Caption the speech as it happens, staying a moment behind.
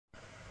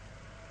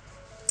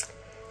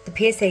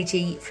The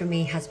PSAG for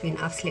me has been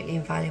absolutely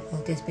invaluable.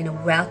 There's been a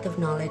wealth of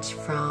knowledge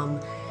from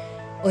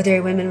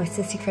other women with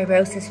cystic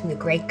fibrosis, from the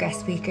great guest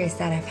speakers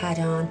that I've had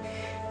on,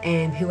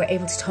 who were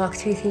able to talk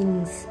through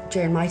things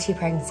during my 2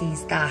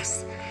 pregnancies that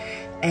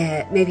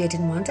maybe I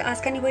didn't want to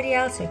ask anybody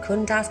else, or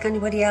couldn't ask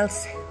anybody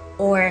else,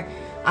 or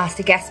ask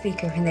the guest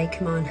speaker when they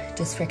come on,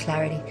 just for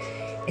clarity.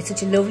 It's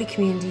such a lovely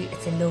community,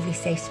 it's a lovely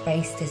safe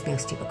space, there's no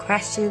stupid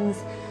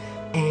questions.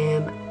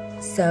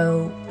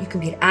 So you can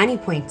be at any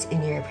point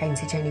in your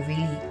pregnancy journey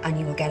really, and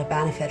you will get a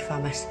benefit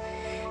from it,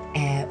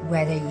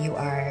 whether you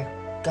are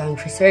going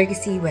for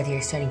surrogacy, whether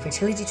you're starting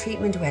fertility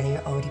treatment, whether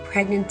you're already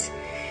pregnant.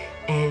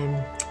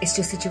 It's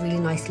just such a really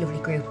nice,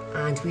 lovely group,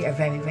 and we are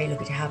very, very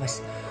lucky to have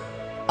it.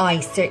 I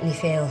certainly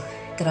feel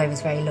that I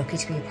was very lucky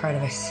to be a part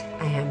of it,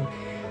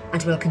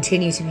 and will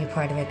continue to be a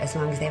part of it as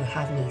long as they will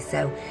have me.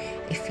 So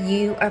if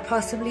you are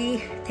possibly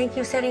thinking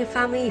of starting a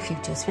family, if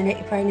you've just found out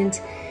you're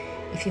pregnant,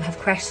 if you have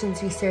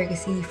questions with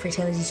surrogacy,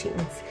 fertility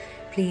treatments,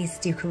 please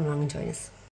do come along and join us.